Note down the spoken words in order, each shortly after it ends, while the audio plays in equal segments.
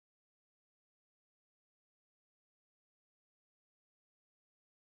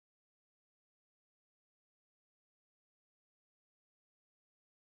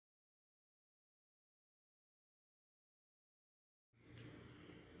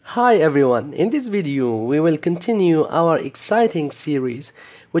Hi everyone, in this video we will continue our exciting series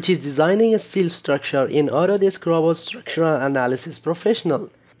which is designing a steel structure in Autodesk Robot Structural Analysis Professional.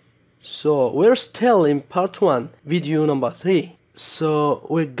 So we're still in part 1, video number 3. So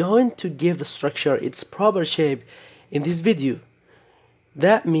we're going to give the structure its proper shape in this video.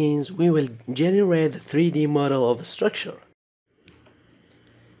 That means we will generate the 3D model of the structure.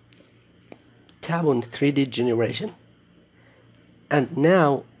 Tab on 3D generation. And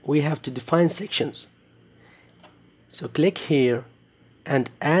now we have to define sections. So click here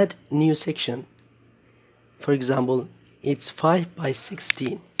and add new section. For example, it's 5 by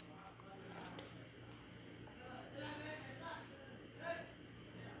 16.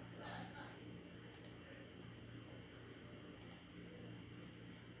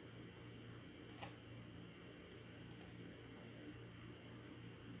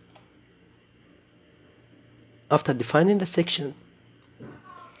 After defining the section,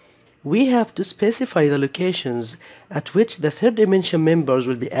 we have to specify the locations at which the third dimension members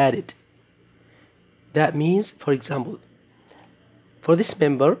will be added. That means, for example, for this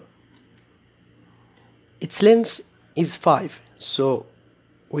member, its length is 5. So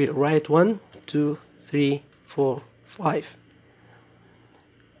we write 1, 2, 3, 4, 5.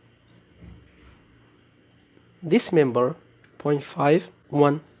 This member, 0.5,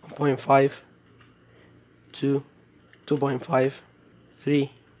 1, 0.5, 2, 2.5,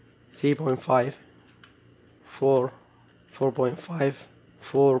 3, 3.5, 4, 4.5,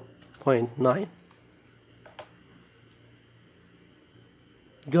 4.9.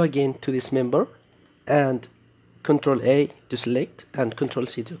 Go again to this member and Ctrl A to select and Ctrl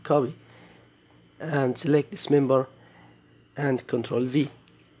C to copy, and select this member and Ctrl V.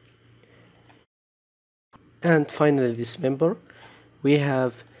 And finally this member, we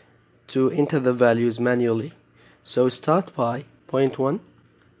have to enter the values manually. So start by 0.1,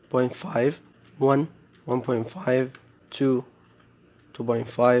 0.5, 1, 1.5, 2,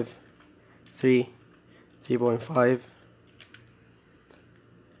 2.5, 3, 3.5,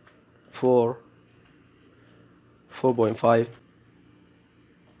 4, 4.5.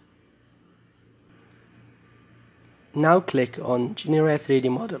 Now click on Generate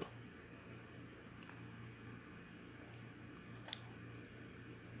 3D Model.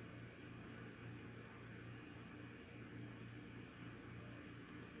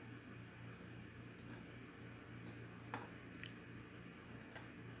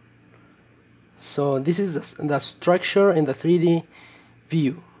 So this is the structure in the 3D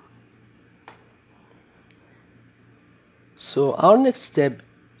view. So our next step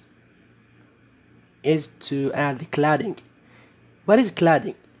is to add the cladding. What is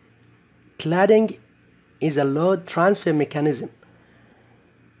cladding? Cladding is a load transfer mechanism.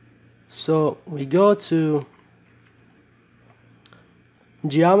 So we go to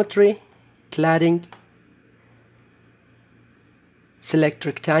Geometry, Cladding, select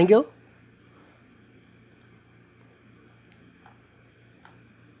Rectangle,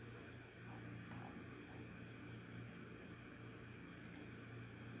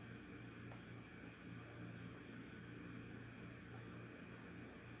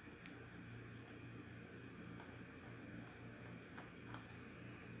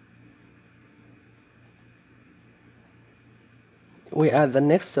 we add the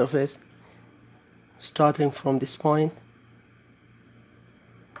next surface starting from this point.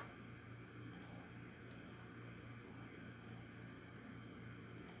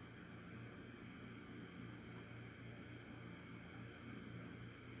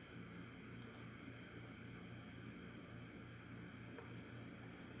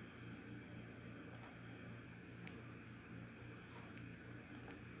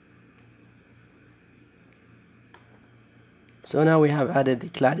 So now we have added the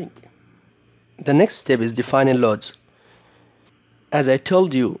cladding. The next step is defining loads. As I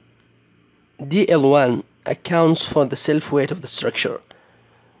told you, DL1 accounts for the self-weight of the structure.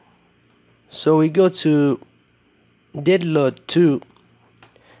 So we go to dead load 2.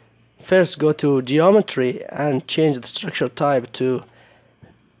 First go to Geometry and change the structure type to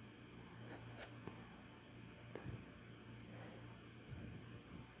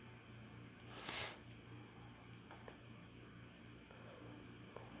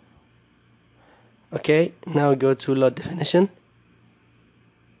okay. Now go to load definition,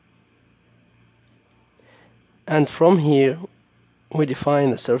 and from here we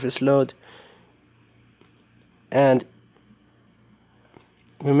define the surface load, and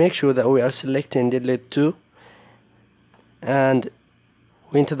we make sure that we are selecting dead load 2, and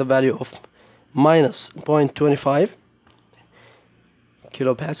we enter the value of minus 0.25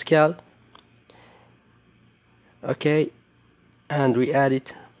 kilopascal. Okay, and we add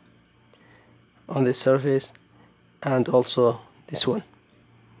it on this surface, and also this one.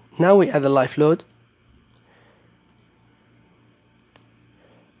 Now we add the life load.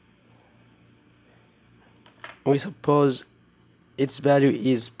 We suppose its value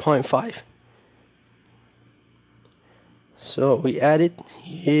is 0.5, so we add it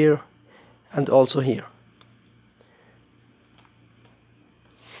here and also here.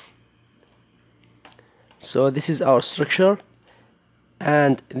 So this is our structure,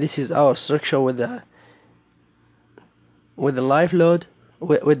 and this is our structure with the life load,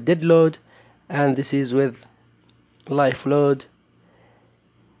 with dead load, and this is with life load.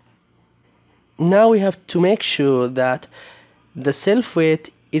 Now we have to make sure that the self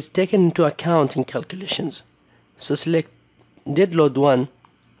weight is taken into account in calculations. So select dead load 1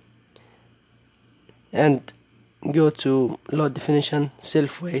 and go to load definition,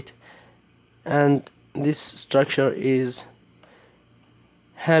 self weight, and this structure is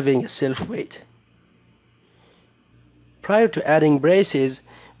having a self weight. Prior to adding braces,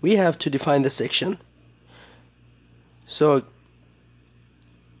 we have to define the section. So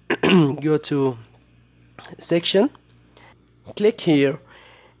go to section, click here,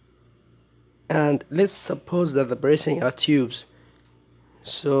 and let's suppose that the bracing are tubes.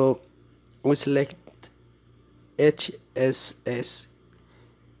 So we select HSS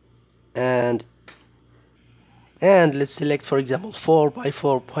and let's select, for example, 4 by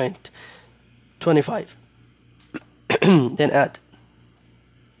 4.25. Then add.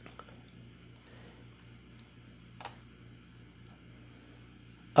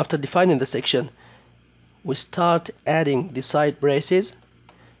 After defining the section, we start adding the side braces.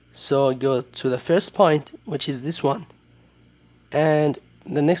 So go to the first point, which is this one, and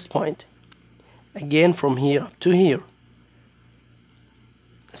the next point, again from here up to here.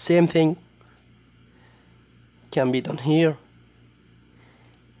 Same thing can be done here.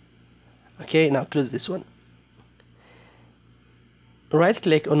 Okay, now close this one. Right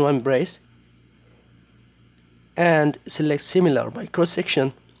click on one brace and select similar by cross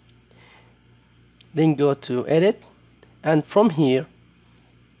section, then go to edit, and from here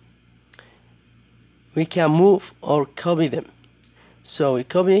we can move or copy them. So we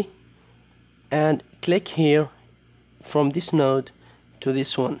copy and click here from this node to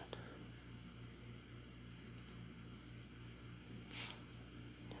this one.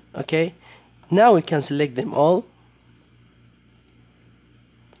 Okay, now we can select them all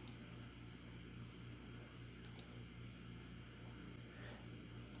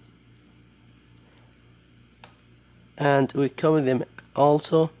and we copy them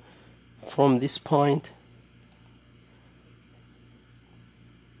also from this point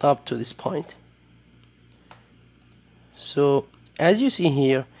up to this point. So as you see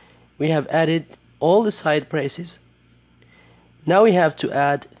here, we have added all the side braces. Now we have to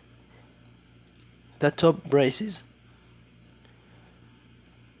add the top braces.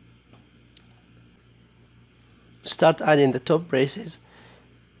 Start adding the top braces.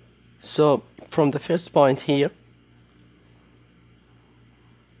 So from the first point here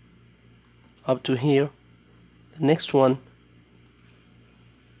up to here, the next one,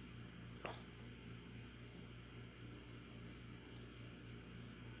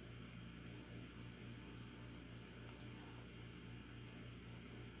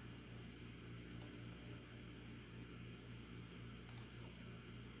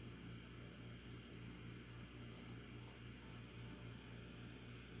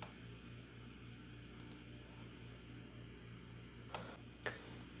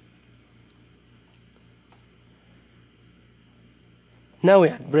 now we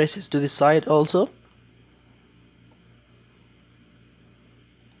add braces to this side also.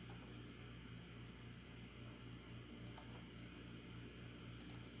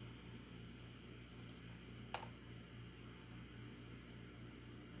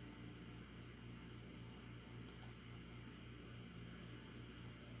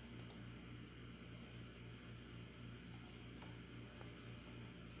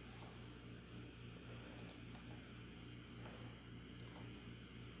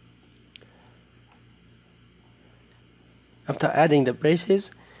 After adding the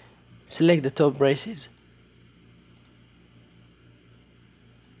braces, select the top braces.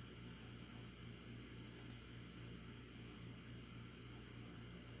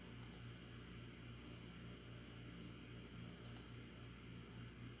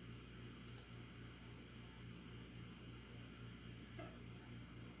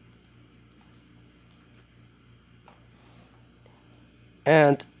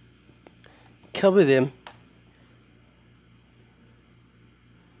 And cover them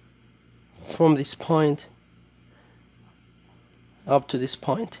from this point up to this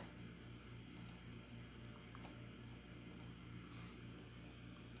point.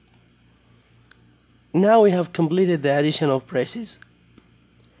 Now we have completed the addition of braces.